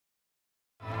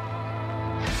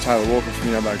Taylor Walker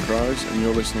from the Adelaide Crows, and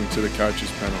you're listening to the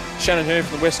Coaches Panel. Shannon Hurn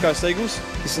from the West Coast Eagles.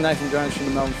 This is Nathan Jones from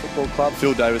the Melbourne Football Club.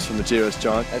 Phil Davis from the GWS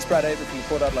Giants. It's Brad Avery from the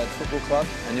Port Adelaide Football Club,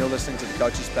 and you're listening to the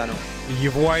Coaches Panel.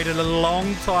 You've waited a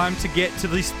long time to get to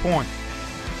this point.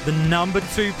 The number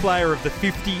 2 player of the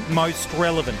 50 most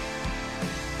relevant.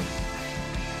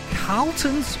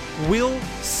 Carlton's Will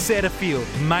Setterfield.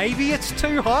 Maybe it's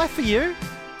too high for you.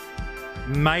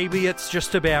 Maybe it's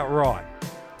just about right.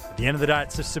 At the end of the day,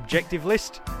 it's a subjective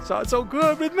list, so it's all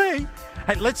good with me.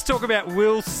 Hey, let's talk about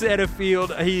Will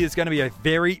Setterfield. He is going to be a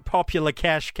very popular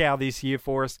cash cow this year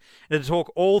for us. And to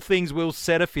talk all things Will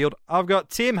Setterfield, I've got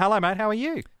Tim. Hello, mate. How are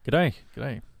you? G'day.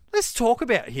 Let's talk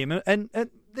about him and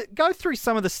go through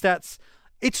some of the stats.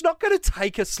 It's not going to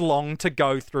take us long to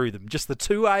go through them. Just the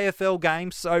 2 AFL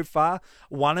games so far.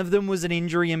 One of them was an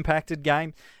injury-impacted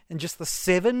game. And just the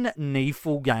 7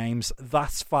 NEAFL games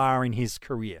thus far in his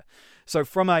career. So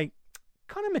from a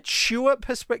kind of mature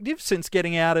perspective, since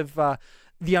getting out of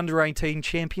the under-18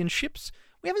 championships,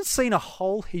 we haven't seen a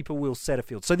whole heap of Will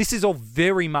Setterfield. So this is all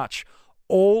very much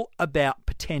all about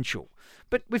potential.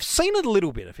 But we've seen a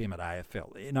little bit of him at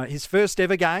AFL. You know, his first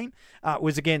ever game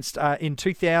was against, in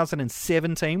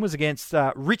 2017, was against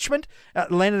Richmond.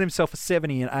 Landed himself a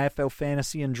 70 in AFL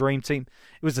Fantasy and Dream Team.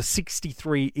 It was a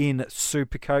 63 in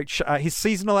Supercoach. His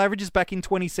seasonal averages back in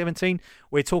 2017,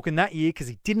 we're talking that year because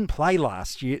he didn't play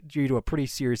last year due to a pretty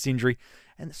serious injury.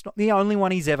 And it's not the only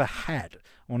one he's ever had.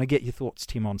 I want to get your thoughts,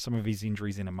 Tim, on some of his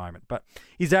injuries in a moment. But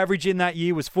his average in that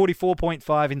year was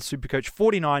 44.5 in Supercoach,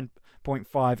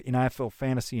 49.5 in AFL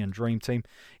Fantasy and Dream Team.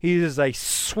 He is a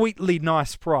sweetly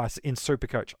nice price in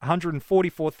Supercoach,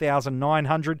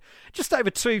 $144,900, just over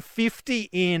 $250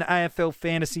 in AFL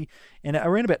Fantasy, and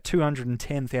around about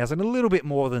 $210,000, a little bit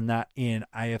more than that in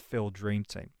AFL Dream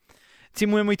Team.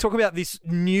 Tim, when we talk about this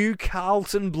new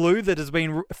Carlton Blue that has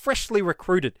been freshly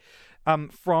recruited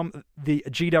from the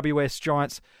GWS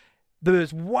Giants,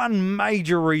 there's one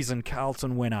major reason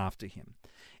Carlton went after him.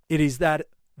 It is that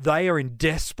they are in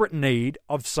desperate need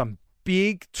of some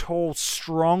big, tall,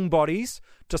 strong bodies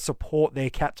to support their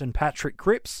captain, Patrick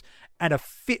Cripps, and a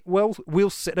fit Will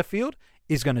Setterfield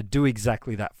is going to do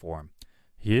exactly that for him.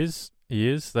 He is.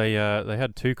 They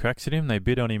had 2 cracks at him. They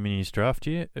bid on him in his draft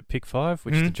year at pick 5,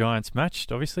 which the Giants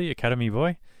matched, obviously, academy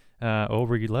boy,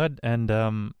 Albury lad. And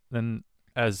then,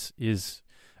 as is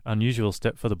unusual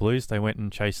step for the Blues, they went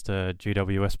and chased a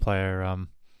GWS player.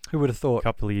 Who would have thought? A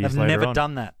couple of years They've later never on.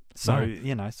 done that. So, No.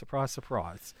 you know, surprise,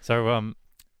 surprise. So,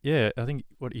 yeah, I think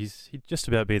he'd just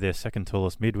about be their second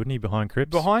tallest mid, wouldn't he, behind Cripps?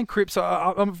 Behind Cripps,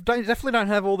 I definitely don't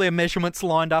have all their measurements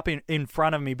lined up in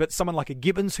front of me, but someone like a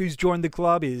Gibbons who's joined the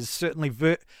club is certainly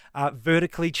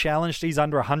vertically challenged. He's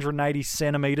under 180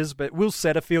 centimetres, but Will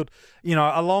Setterfield, you know,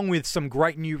 along with some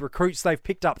great new recruits they've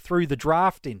picked up through the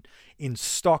draft in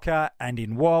Stocker and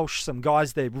in Walsh, some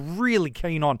guys they're really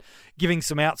keen on giving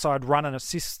some outside run and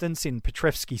assistance in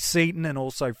Petrevsky-Seaton and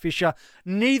also Fisher.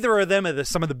 Neither of them are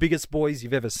some of the biggest boys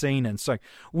you've ever seen, and so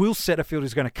Will Setterfield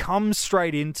is going to come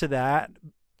straight into that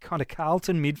kind of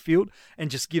Carlton midfield and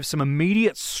just give some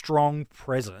immediate strong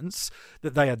presence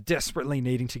that they are desperately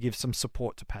needing to give some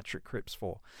support to Patrick Cripps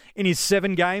for. In his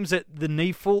 7 games at the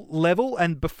NEAFL level,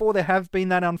 and before there have been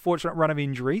that unfortunate run of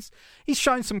injuries, he's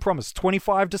shown some promise.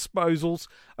 25 disposals,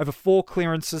 over 4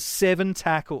 clearances, 7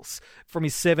 tackles from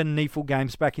his 7 NEAFL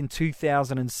games back in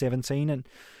 2017. And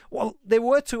while there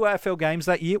were 2 AFL games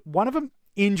that year, one of them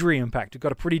injury impact. It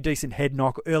got a pretty decent head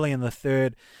knock early in the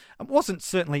third. It wasn't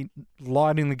certainly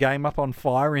lighting the game up on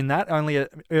fire in that, only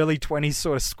early 20s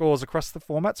sort of scores across the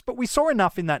formats, but we saw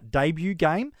enough in that debut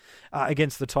game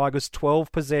against the Tigers, 12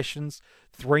 possessions,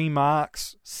 3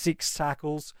 marks, 6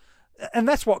 tackles, and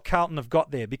that's what Carlton have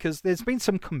got there, because there's been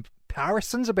some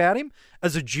comparisons about him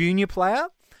as a junior player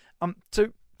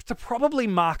to probably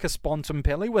Marcus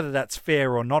Bontempelli, whether that's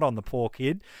fair or not on the poor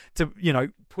kid, to, you know,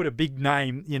 put a big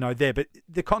name, you know, there. But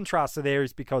the contrast there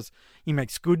is because he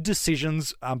makes good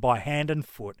decisions by hand and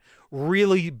foot,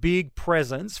 really big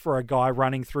presence for a guy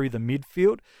running through the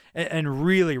midfield, and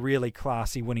really, really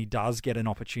classy when he does get an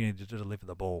opportunity to deliver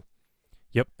the ball.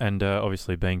 Yep, and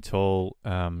obviously being tall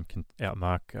can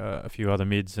outmark a few other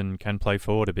mids and can play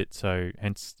forward a bit, so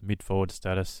hence the mid-forward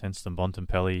status, hence the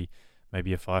Bontempelli,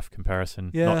 maybe a Fife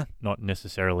comparison. Yeah. Not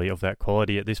necessarily of that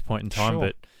quality at this point in time, Sure.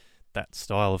 but that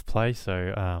style of play.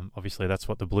 So obviously that's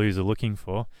what the Blues are looking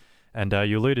for. And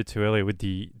you alluded to earlier with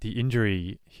the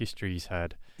injury history he's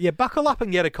had. Yeah, buckle up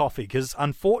and get a coffee, because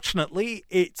unfortunately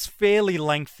it's fairly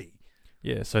lengthy.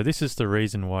 Yeah, so this is the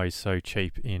reason why he's so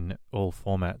cheap in all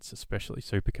formats, especially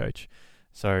Supercoach.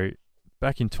 So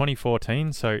back in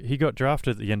 2014, so he got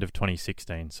drafted at the end of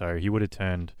 2016, so he would have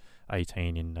turned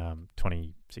 18 in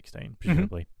 2016,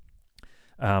 presumably.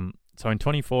 So in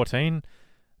 2014,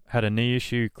 had a knee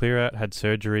issue, clear out, had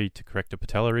surgery to correct a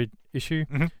patellar issue.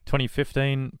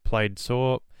 2015, played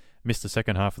sore, missed the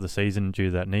second half of the season due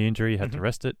to that knee injury, had to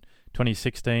rest it.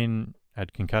 2016,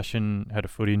 had concussion, had a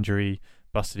foot injury,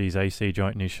 busted his AC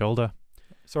joint in his shoulder.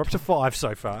 So up to 5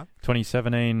 so far.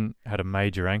 2017, had a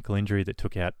major ankle injury that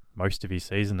took out most of his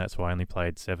season. That's why he only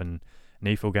played 7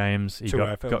 NEFL games. He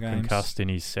got concussed in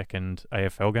his second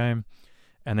AFL game.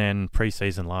 And then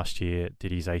pre-season last year,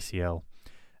 did his ACL.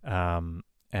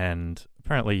 And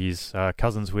apparently he's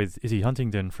cousins with Izzy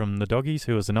Huntington from the Doggies,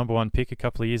 who was the number 1 pick a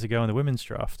couple of years ago in the women's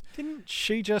draft. Didn't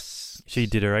she just... She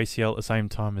did her ACL at the same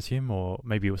time as him, or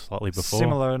maybe it was slightly before.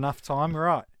 Similar enough time,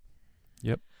 right.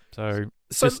 Yep. So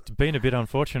just been a bit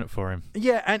unfortunate for him.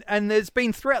 Yeah, and there's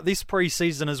been throughout this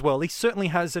preseason as well. He certainly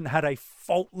hasn't had a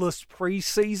faultless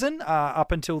preseason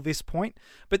up until this point,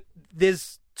 but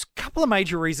there's a couple of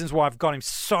major reasons why I've got him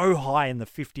so high in the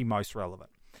 50 most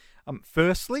relevant.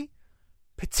 Firstly,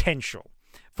 potential.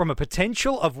 From a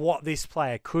potential of what this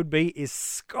player could be is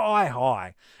sky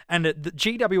high. And at the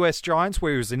GWS Giants,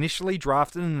 where he was initially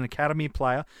drafted as an academy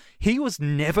player, he was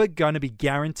never going to be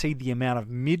guaranteed the amount of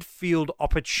midfield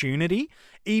opportunity,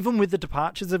 even with the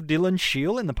departures of Dylan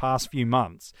Shiel in the past few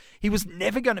months. He was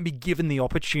never going to be given the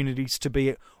opportunities to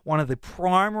be one of the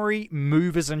primary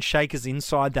movers and shakers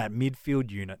inside that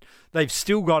midfield unit. They've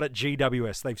still got at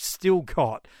GWS. They've still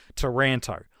got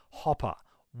Taranto, Hopper,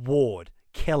 Ward,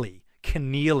 Kelly,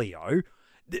 Cornelio,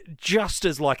 just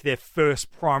as like their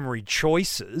first primary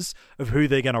choices of who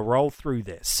they're going to roll through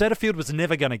there. Setterfield was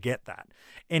never going to get that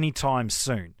anytime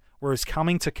soon. Whereas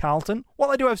coming to Carlton, while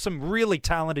they do have some really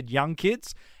talented young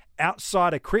kids,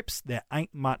 outside of Cripps, there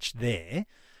ain't much there.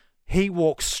 He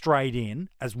walks straight in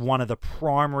as one of the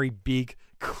primary big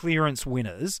clearance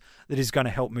winners that is going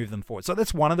to help move them forward. So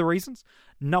that's one of the reasons.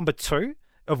 Number 2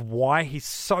 of why he's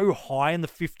so high in the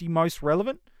 50 most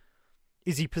relevant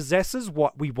is he possesses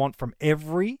what we want from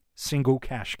every single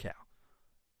cash cow.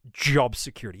 Job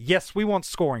security. Yes, we want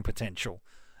scoring potential,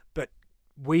 but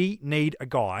we need a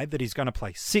guy that is going to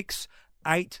play 6,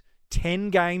 8, 10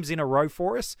 games in a row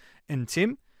for us. And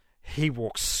Tim, he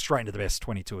walks straight into the best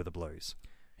 22 of the Blues.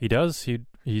 He does.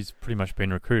 He's pretty much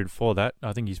been recruited for that.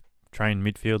 I think he's trained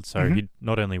midfield, so he'd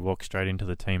not only walk straight into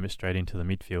the team, but straight into the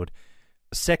midfield.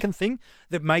 Second thing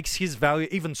that makes his value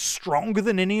even stronger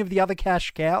than any of the other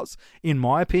cash cows, in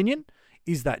my opinion,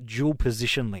 is that dual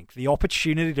position link. The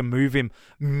opportunity to move him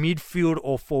midfield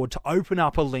or forward, to open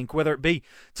up a link, whether it be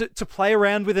to play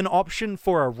around with an option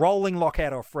for a rolling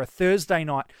lockout or for a Thursday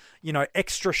night,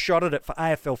 extra shot at it for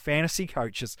AFL fantasy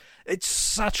coaches. It's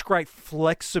such great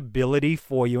flexibility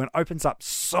for you and opens up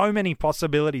so many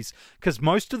possibilities, because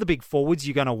most of the big forwards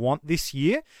you're going to want this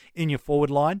year in your forward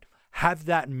line have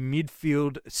that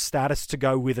midfield status to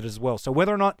go with it as well. So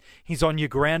whether or not he's on your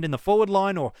ground in the forward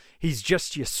line or he's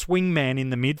just your swing man in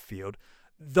the midfield,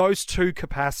 those two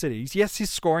capacities, yes, his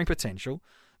scoring potential,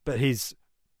 but his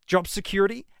job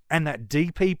security and that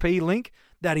DPP link,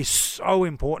 that is so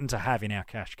important to have in our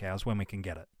cash cows when we can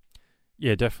get it.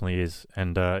 Yeah, definitely is.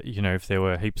 And, if there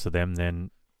were heaps of them,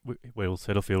 then Will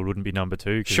Setterfield wouldn't be number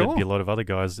 2, because there'd be a lot of other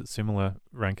guys at similar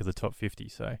rank of the top 50.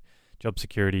 So job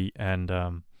security and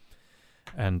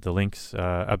the links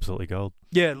are absolutely gold.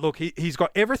 Yeah, look, he's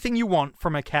got everything you want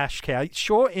from a cash cow.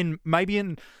 Sure, in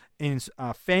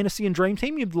fantasy and Dream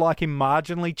Team, you'd like him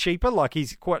marginally cheaper, like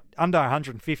he's quite under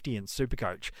 150 in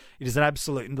Supercoach. It is an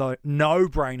absolute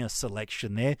no-brainer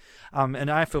selection there. In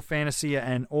AFL Fantasy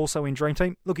and also in Dream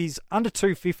Team, look, he's under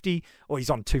 250, or he's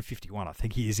on 251, I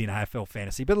think he is in AFL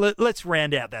Fantasy. But let's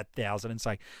round out that 1,000 and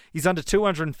say he's under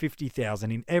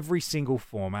 250,000 in every single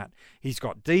format. He's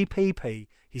got DPP.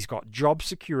 He's got job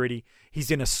security. He's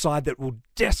in a side that will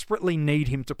desperately need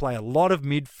him to play a lot of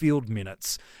midfield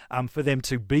minutes for them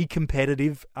to be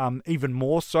competitive, even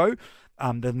more so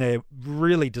than they're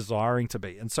really desiring to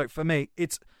be. And so for me,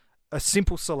 it's a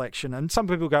simple selection. And some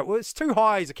people go, well, it's too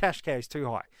high. He's a cash cow. He's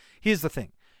too high. Here's the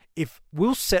thing. If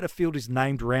Will Setterfield is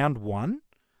named round 1,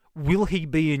 will he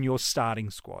be in your starting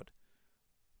squad?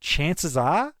 Chances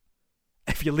are,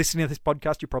 if you're listening to this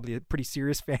podcast, you're probably a pretty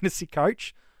serious fantasy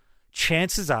coach.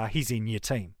 Chances are he's in your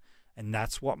team. And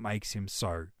that's what makes him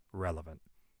so relevant.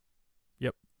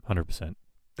 Yep, 100%.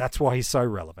 That's why he's so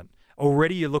relevant.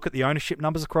 Already you look at the ownership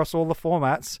numbers across all the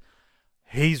formats,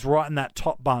 he's right in that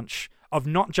top bunch of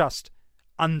not just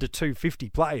under 250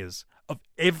 players, of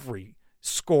every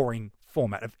scoring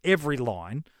format, of every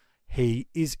line, he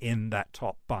is in that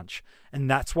top bunch. And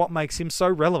that's what makes him so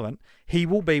relevant. He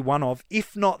will be one of,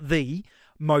 if not the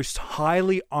most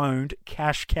highly owned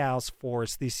cash cows for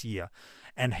us this year.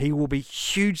 and he will be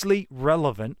hugely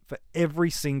relevant for every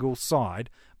single side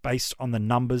based on the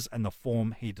numbers and the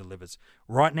form he delivers.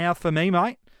 Right now, for me,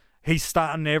 mate, he's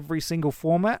starting every single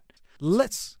format.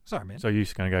 Sorry, man. So you're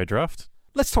just going to go draft?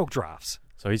 Let's talk drafts.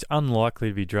 So he's unlikely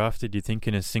to be drafted, you think,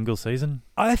 in a single season?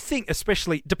 I think,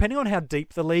 especially depending on how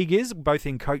deep the league is, both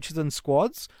in coaches and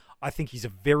squads, I think he's a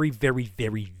very, very,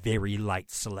 very, very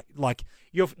late select. Like,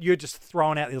 you're just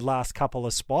throwing out the last couple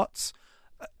of spots.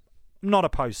 I'm not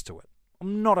opposed to it.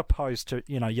 I'm not opposed to,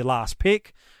 your last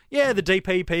pick. Yeah, the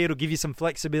DPP, it'll give you some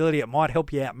flexibility. It might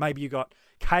help you out. Maybe you got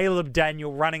Caleb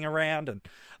Daniel running around, and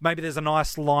maybe there's a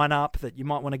nice lineup that you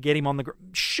might want to get him on the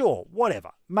Sure, whatever.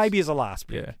 Maybe as a last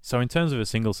pick. Yeah. So in terms of a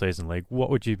single season league,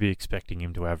 what would you be expecting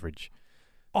him to average?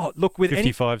 Oh, look, with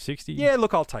 55, 60? Yeah,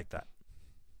 look, I'll take that.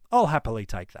 I'll happily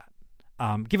take that.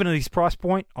 Given his price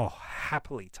point, I'll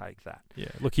happily take that. Yeah.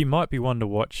 Look, he might be one to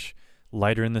watch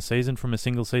later in the season from a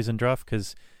single season draft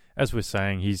because, as we're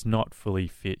saying, he's not fully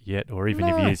fit yet, or even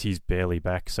if he is, he's barely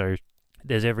back. So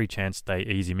there's every chance they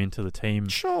ease him into the team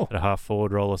at a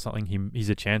half-forward role or something. He's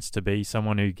a chance to be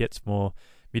someone who gets more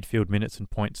midfield minutes and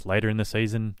points later in the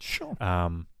season. Sure.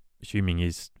 Assuming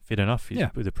he's fit enough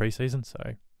with the preseason.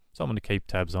 So someone to keep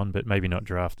tabs on, but maybe not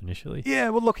draft initially. Yeah,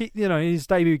 well, look, his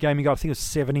debut game, he got, I think it was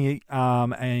 70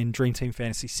 in Dream Team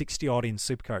Fantasy, 60-odd in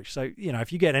Supercoach. So,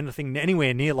 if you get anything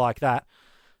anywhere near like that,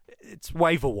 it's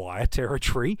waiver wire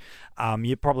territory.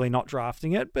 You're probably not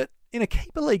drafting it, but in a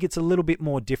keeper league, it's a little bit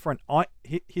more different.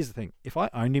 Here's the thing. If I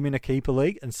owned him in a keeper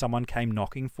league and someone came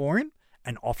knocking for him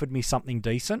and offered me something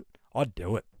decent, I'd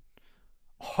do it.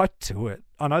 I'd do it.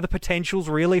 I know the potential's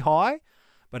really high,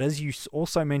 but as you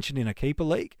also mentioned in a keeper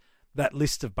league, that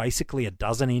list of basically a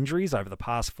dozen injuries over the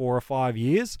past 4 or 5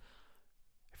 years,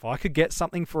 if I could get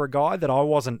something for a guy that I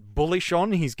wasn't bullish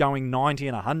on, he's going 90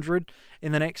 and 100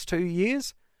 in the next 2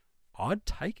 years, I'd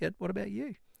take it. What about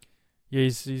you? Yeah,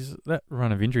 he's that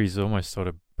run of injuries is almost sort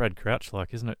of Brad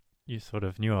Crouch-like, isn't it? You sort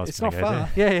of knew I was going to go there. It's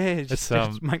not far. Yeah, just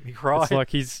make me cry. It's like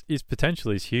his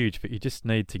potential is huge, but you just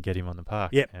need to get him on the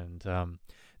park. Yep. And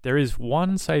there is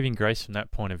one saving grace from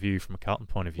that point of view, from a Carlton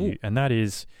point of view, and that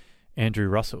is Andrew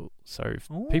Russell. So if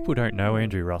people don't know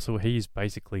Andrew Russell, he's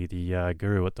basically the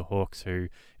guru at the Hawks who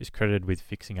is credited with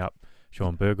fixing up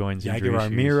Sean Burgoyne's injury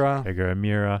issues. Jaeger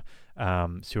O'Meara,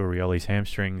 Stuart Rioli's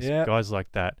hamstrings, guys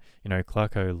like that.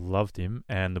 Clarko loved him,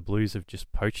 and the Blues have just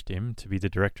poached him to be the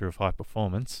director of high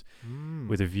performance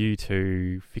with a view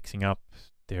to fixing up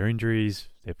their injuries,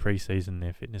 their pre-season,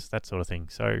 their fitness, that sort of thing.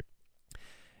 So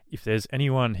if there's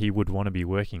anyone he would want to be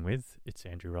working with, it's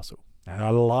Andrew Russell.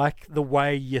 I like the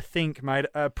way you think, mate.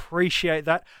 I appreciate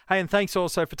that. Hey, and thanks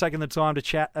also for taking the time to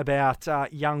chat about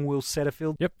young Will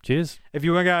Setterfield. Yep, cheers. If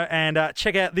you want to go and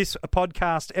check out this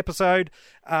podcast episode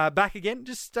back again,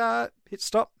 just hit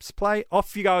stop, play,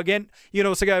 off you go again. You can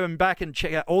also go and back and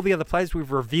check out all the other players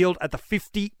we've revealed at the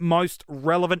 50 most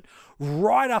relevant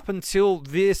right up until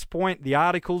this point. The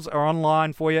articles are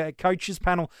online for you at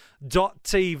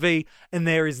coachespanel.tv, and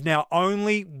there is now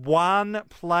only one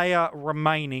player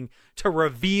remaining to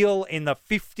reveal in the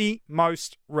 50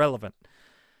 most relevant.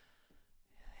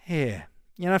 Yeah,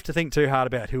 you don't have to think too hard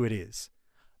about who it is.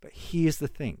 But here's the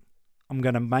thing. I'm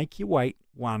going to make you wait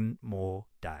one more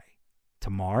day.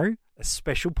 Tomorrow, a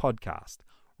special podcast.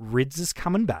 Rids is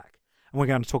coming back, and we're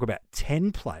going to talk about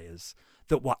 10 players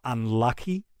that were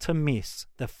unlucky to miss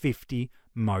the 50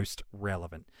 most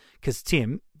relevant. Because,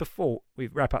 Tim, before we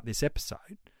wrap up this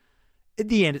episode, at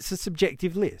the end, it's a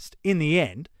subjective list. In the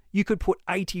end, you could put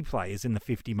 80 players in the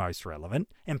 50 most relevant,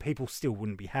 and people still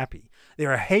wouldn't be happy.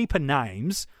 There are a heap of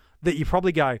names that you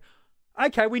probably go,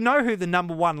 okay, we know who the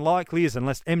number one likely is,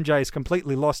 unless MJ has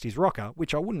completely lost his rocker,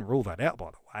 which I wouldn't rule that out,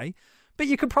 by the way. But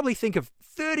you could probably think of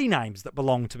 30 names that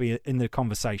belong to be in the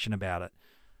conversation about it.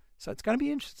 So it's going to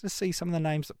be interesting to see some of the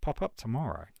names that pop up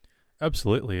tomorrow.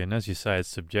 Absolutely. And as you say, it's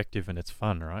subjective and it's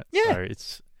fun, right? Yeah. So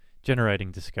it's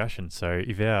generating discussion. So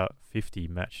if our 50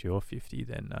 match your 50,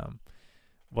 then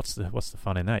what's the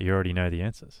fun in that? You already know the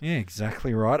answers. Yeah,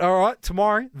 exactly right. All right,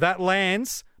 tomorrow that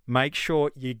lands. Make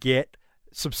sure you get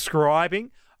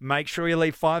subscribing. Make sure you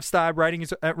leave 5-star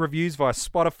ratings at reviews via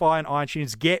Spotify and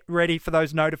iTunes. Get ready for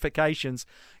those notifications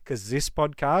because this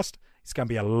podcast is going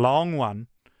to be a long one,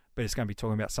 but it's going to be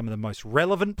talking about some of the most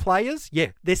relevant players. Yeah,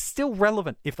 they're still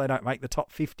relevant if they don't make the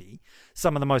top 50.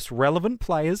 Some of the most relevant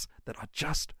players that I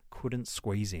just couldn't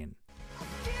squeeze in.